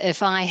goodness,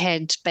 if I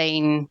had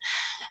been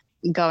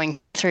going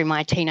through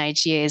my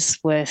teenage years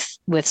with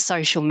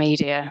social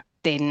media,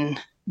 then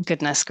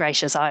goodness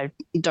gracious, I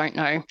don't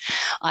know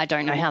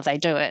how they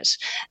do it.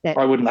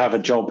 I wouldn't have a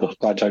job,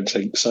 I don't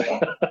think so.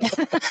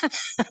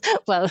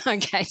 Well,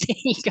 okay, there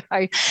you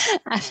go.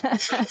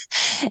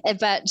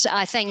 But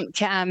I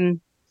think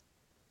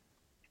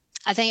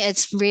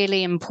it's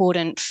really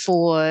important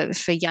for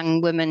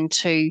young women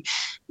to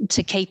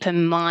keep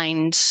in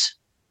mind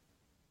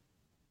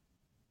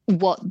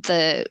what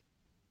the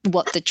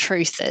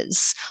truth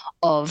is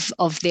of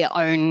their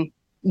own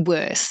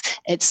worth.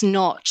 It's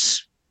not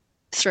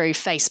through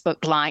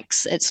Facebook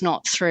likes. It's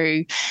not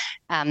through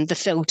the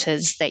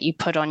filters that you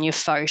put on your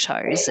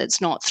photos.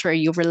 It's not through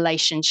your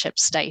relationship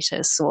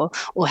status or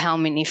how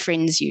many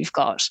friends you've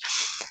got.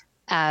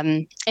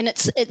 And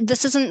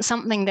this isn't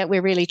something that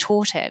we're really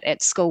taught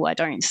at school. I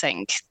don't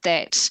think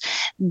that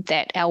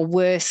our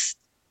worth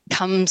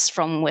comes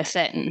from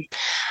within.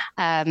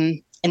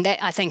 And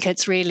that, I think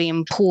it's really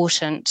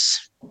important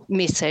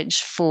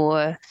message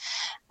for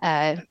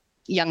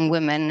young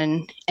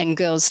women and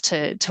girls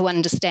to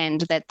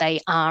understand that they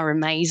are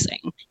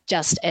amazing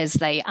just as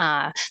they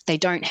are. They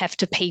don't have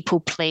to people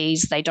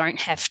please. They don't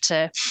have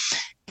to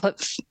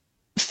put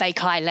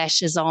fake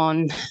eyelashes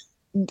on.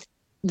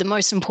 The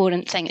most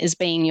important thing is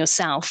being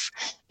yourself,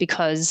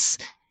 because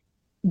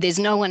there's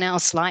no one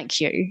else like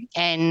you,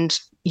 and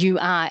you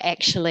are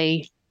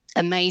actually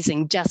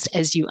amazing just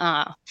as you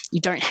are. You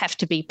don't have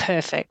to be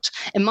perfect.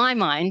 In my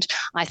mind,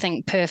 I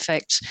think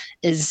perfect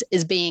is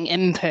being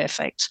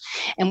imperfect,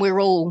 and we're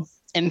all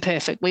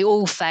imperfect. We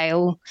all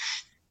fail.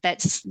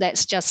 That's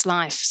just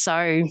life.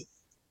 So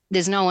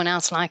there's no one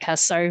else like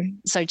us. So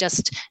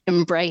just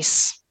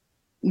embrace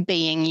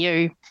being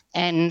you,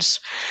 and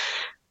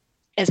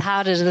as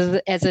hard as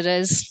it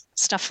is,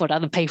 stuff what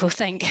other people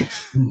think.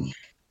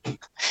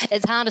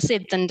 It's harder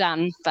said than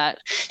done, but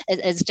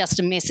it's just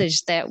a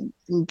message that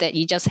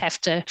you just have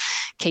to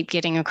keep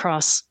getting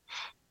across.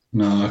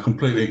 No, I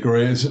completely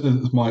agree. As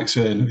Mike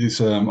said,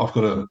 I've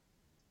got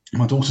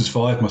my daughter's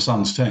 5, my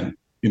son's 10,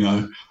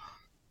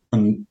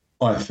 and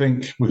I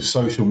think with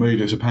social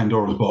media, it's a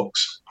Pandora's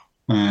box.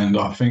 And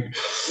I think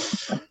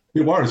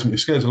it worries me. It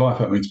scares the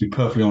life out of me, to be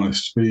perfectly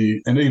honest.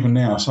 And even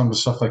now, some of the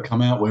stuff they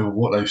come out with or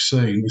what they've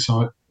seen, it's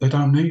like, they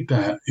don't need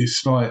that.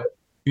 It's like,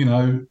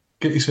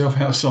 get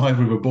yourself outside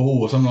with a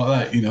ball or something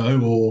like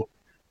that, or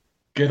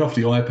get off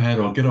the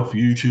iPad or get off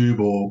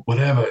YouTube or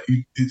whatever.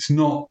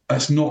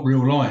 That's not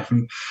real life.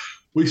 And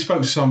we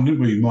spoke to some, didn't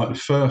we, Mike, the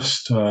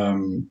first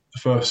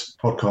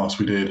podcast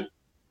we did.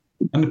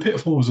 And the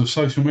pitfalls of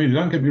social media,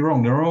 don't get me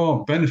wrong, there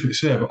are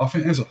benefits there, but I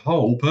think as a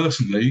whole,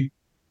 personally,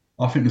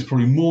 I think there's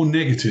probably more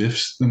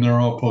negatives than there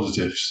are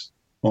positives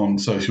on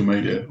social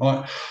media.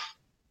 I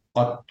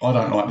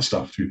don't like the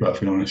stuff, to be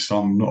perfectly honest.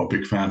 I'm not a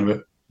big fan of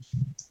it.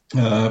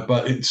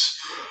 But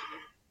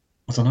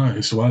I don't know,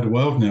 it's the way of the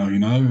world now,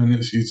 and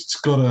it's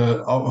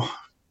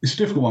a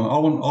difficult one. I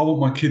want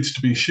my kids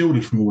to be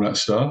shielded from all that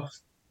stuff,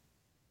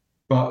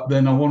 but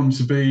then I want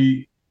them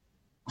to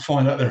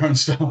find out their own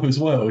stuff as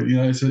well.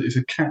 It's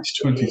a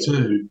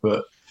catch-22,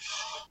 but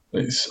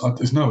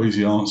there's no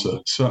easy answer.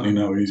 Certainly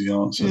no easy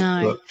answer.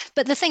 No,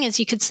 but the thing is,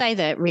 you could say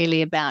that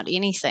really about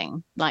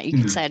anything. Like you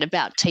could say it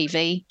about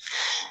TV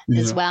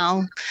as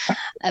well.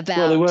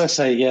 Well, they were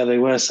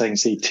saying,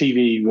 see,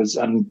 TV was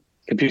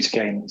computer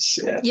games.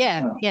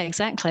 Yeah,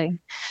 exactly.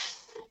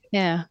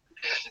 Yeah.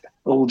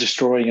 All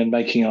destroying and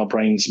making our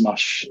brains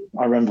mush.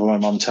 I remember my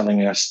mum telling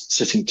me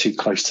sitting too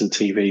close to the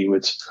TV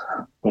would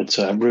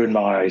ruin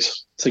my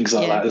eyes. Things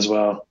like that as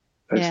well.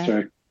 That's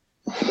true.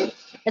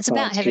 It's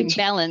about having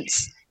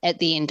balance at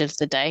the end of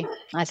the day,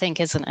 I think,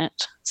 isn't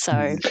it?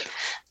 So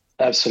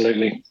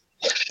absolutely.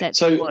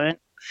 That's important.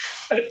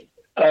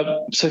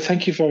 So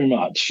thank you very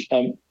much.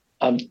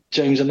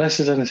 James, unless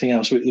there's anything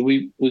else,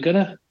 we're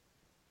going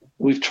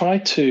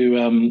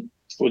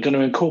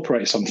to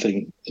incorporate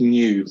something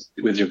new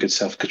with your good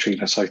self,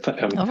 Katrina. So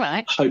all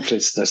right. Hopefully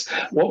it's this.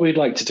 What we'd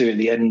like to do at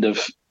the end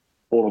of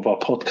all of our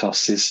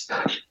podcasts is,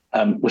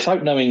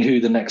 without knowing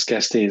who the next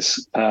guest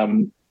is,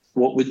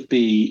 what would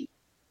be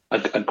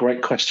a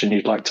great question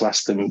you'd like to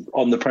ask them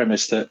on the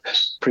premise that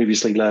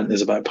previously learned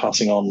is about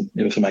passing on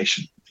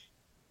information?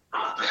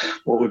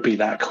 What would be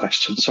that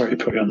question? Sorry to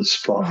put you on the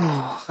spot.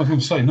 I was going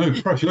to say, no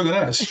pressure. Look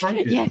at that.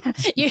 Straight in.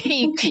 Yeah,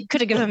 you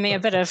could have given me a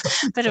bit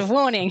of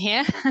warning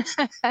here.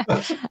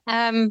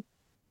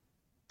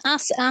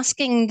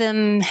 Asking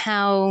them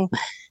how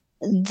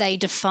they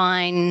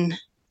define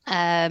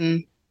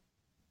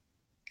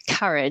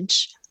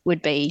courage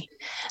would be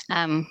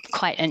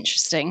quite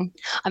interesting.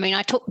 I mean,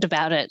 I talked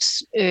about it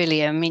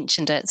earlier,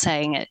 mentioned it,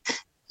 saying it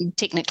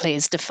technically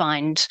is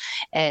defined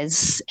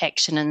as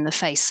action in the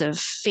face of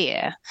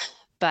fear,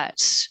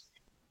 but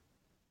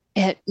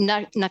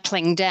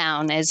knuckling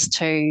down as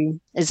to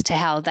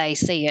how they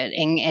see it,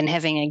 and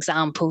having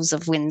examples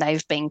of when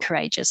they've been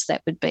courageous.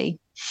 That would be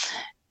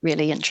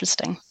really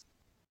interesting.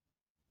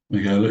 There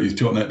you go. Look, he's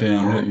jotting that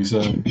down.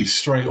 He's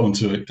straight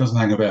onto it. Doesn't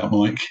hang about,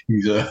 Mike.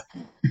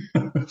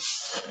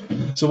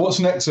 So what's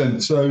next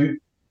then? So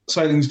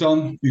sailing's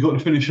done. You've got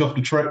to finish off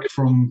the trek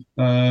from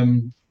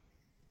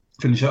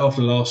finish it off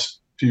the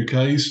last few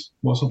Ks.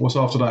 What's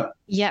after that?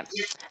 Yep.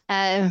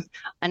 I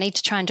need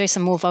to try and do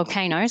some more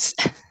volcanoes.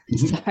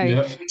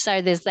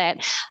 So there's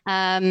that.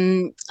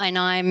 And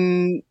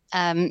I'm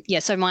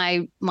so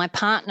my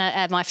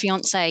partner, my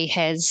fiance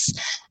has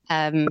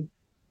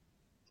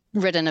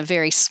written a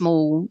very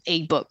small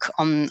ebook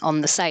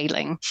on the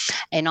sailing,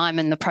 and I'm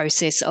in the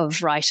process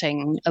of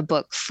writing a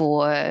book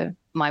for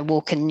my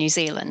walk in New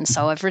Zealand.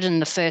 So I've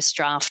written the first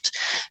draft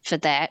for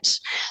that,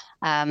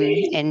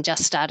 and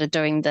just started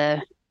doing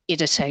the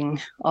editing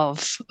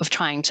of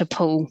trying to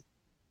pull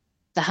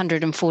the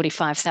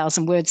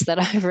 145,000 words that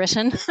I've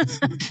written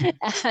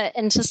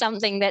into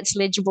something that's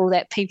legible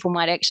that people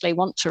might actually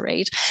want to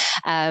read.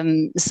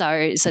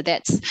 So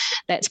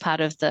that's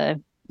part of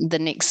the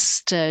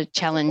next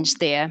challenge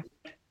there.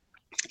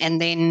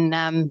 And then,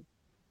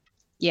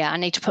 I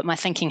need to put my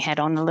thinking hat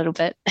on a little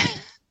bit.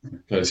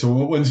 Okay, so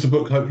when's the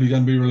book hopefully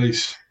going to be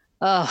released?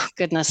 Oh,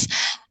 goodness.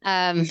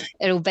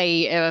 It'll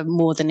be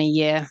more than a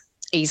year,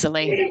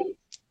 easily.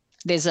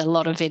 There's a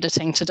lot of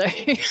editing to do.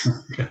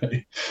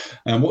 Okay.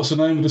 And what's the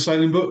name of the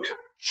sailing book?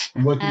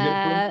 And where can you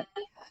get it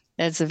from?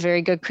 That's a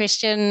very good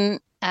question.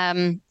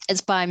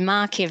 It's by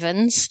Mark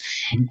Evans,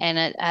 and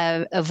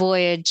a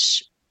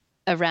voyage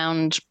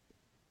around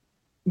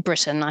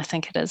Britain, I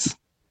think it is.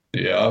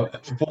 Yeah,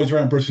 a voyage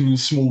around Britain in a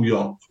small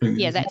yacht.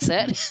 Yeah, that's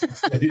it.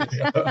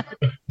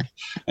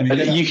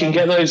 And you can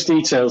get those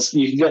details.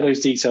 You can get those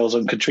details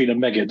on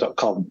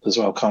katrinamegget.com as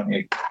well, can't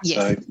you? Yes.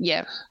 So,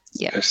 yeah.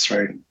 Goes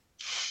through.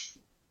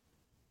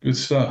 Good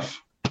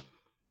stuff.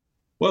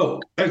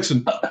 Well,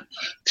 excellent.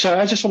 So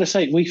I just want to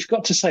say, we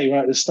forgot to say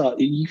right at the start,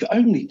 you've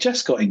only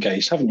just got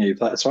engaged, haven't you?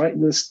 That's right.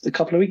 This a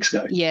couple of weeks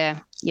ago. Yeah.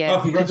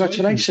 Oh,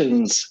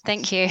 congratulations.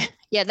 Thank you.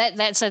 Yeah,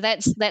 that's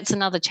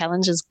another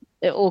challenge, is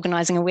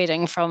organising a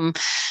wedding from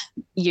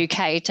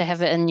UK to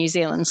have it in New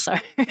Zealand. So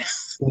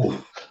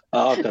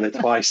I've done it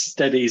twice.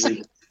 Dead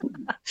easy.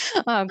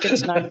 Oh, good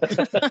to know.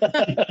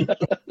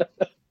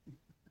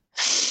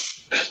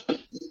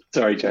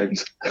 Sorry,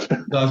 James. I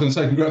was going to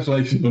say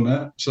congratulations on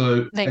that.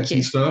 So thank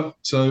you. Stuff.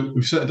 So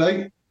we've set a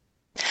date.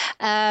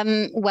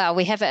 Well,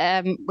 we have.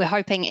 We're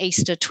hoping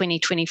Easter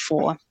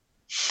 2024.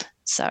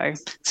 So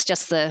it's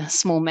just the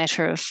small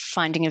matter of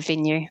finding a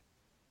venue.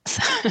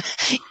 So,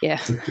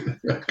 yeah.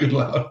 Good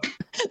luck.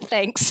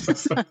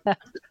 Thanks.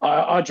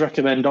 I'd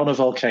recommend on a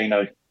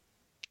volcano.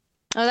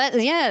 Oh,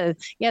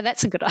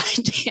 that's a good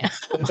idea.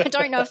 I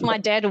don't know if my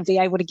dad will be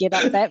able to get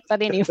up that,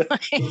 but anyway.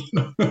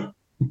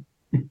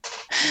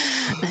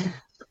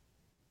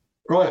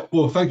 Right.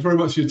 Well, thank you very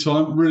much for your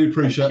time. Really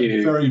appreciate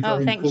it. Very,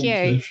 very thank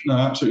informative. you. No,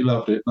 absolutely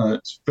loved it. No,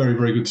 it's very,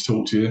 very good to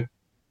talk to you.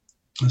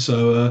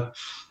 So,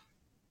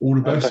 all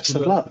the best. Best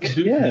of luck.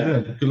 Yeah.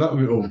 Good luck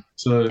with it all.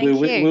 So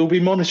we'll be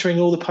monitoring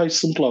all the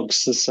posts and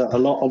blogs. There's a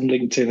lot on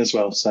LinkedIn as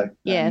well. So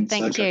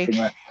thank you,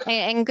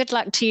 and good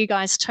luck to you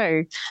guys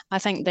too. I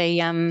think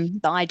the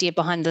idea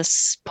behind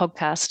this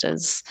podcast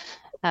is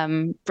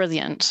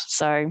brilliant.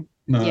 So.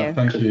 No,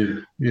 thank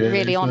you. Yeah,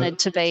 really honoured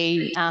to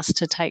be asked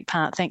to take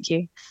part. Thank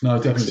you.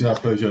 No, definitely our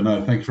pleasure.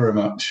 No, thank you very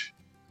much.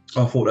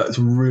 I thought that was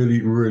a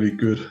really, really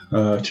good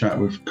chat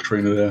with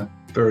Katrina there.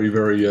 Very,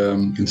 very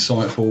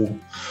insightful.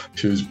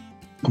 She was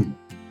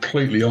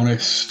completely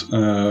honest.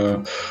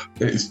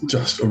 It's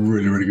just a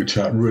really, really good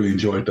chat. Really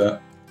enjoyed that.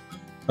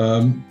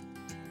 A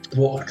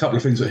couple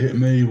of things that hit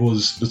me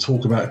was the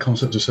talk about the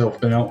concept of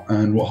self-doubt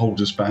and what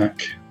holds us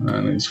back.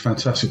 And it's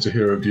fantastic to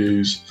hear her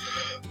views.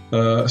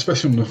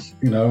 Especially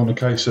on the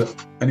case that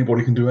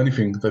anybody can do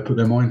anything if they put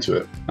their mind to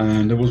it.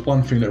 And there was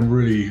one thing that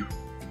really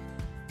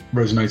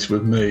resonated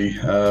with me,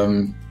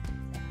 and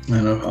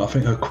I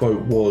think her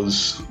quote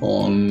was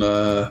on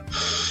that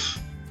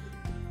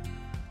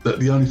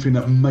the only thing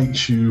that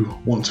makes you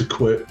want to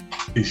quit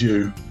is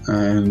you,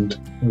 and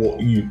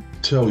what you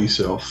tell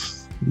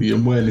yourself. The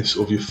awareness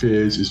of your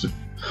fears is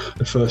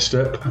the first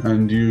step,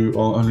 and you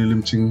are only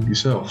limiting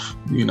yourself.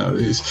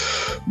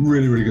 It's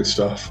really, really good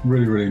stuff.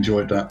 Really, really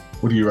enjoyed that.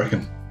 What do you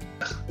reckon?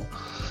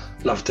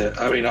 Loved it.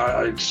 I mean,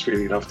 I just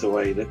really loved the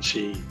way that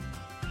she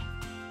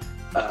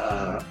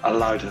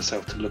allowed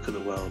herself to look at the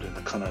world in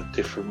a kind of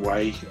different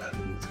way,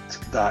 and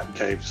that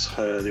gives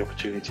her the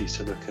opportunity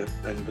to look at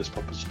endless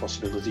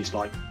possibilities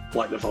like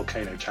the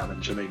volcano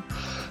challenge. I mean,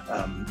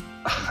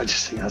 I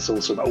just think that's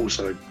awesome.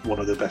 Also, one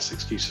of the best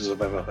excuses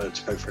I've ever heard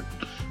to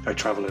go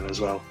travelling as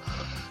well.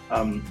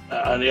 And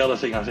the other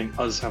thing, I think,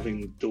 us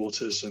having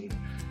daughters and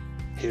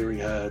hearing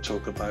her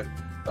talk about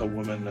a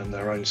woman and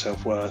their own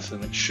self-worth,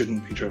 and it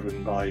shouldn't be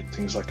driven by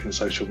things like in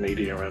social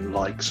media and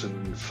likes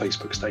and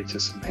Facebook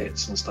status and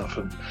hits and stuff,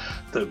 and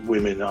that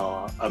women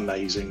are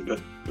amazing, but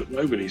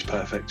nobody's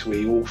perfect.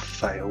 We all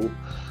fail.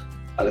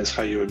 and it's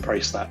how you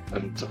embrace that.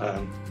 And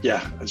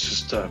it's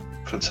just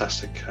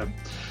fantastic.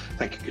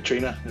 Thank you,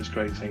 Katrina. It was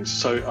great things.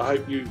 So I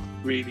hope you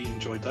really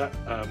enjoyed that.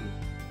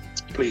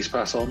 Please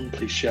pass on,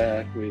 please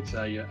share with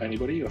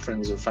anybody, your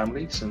friends and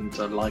families, and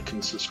like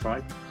and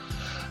subscribe.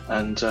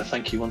 And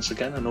thank you once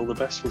again, and all the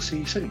best. We'll see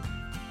you soon.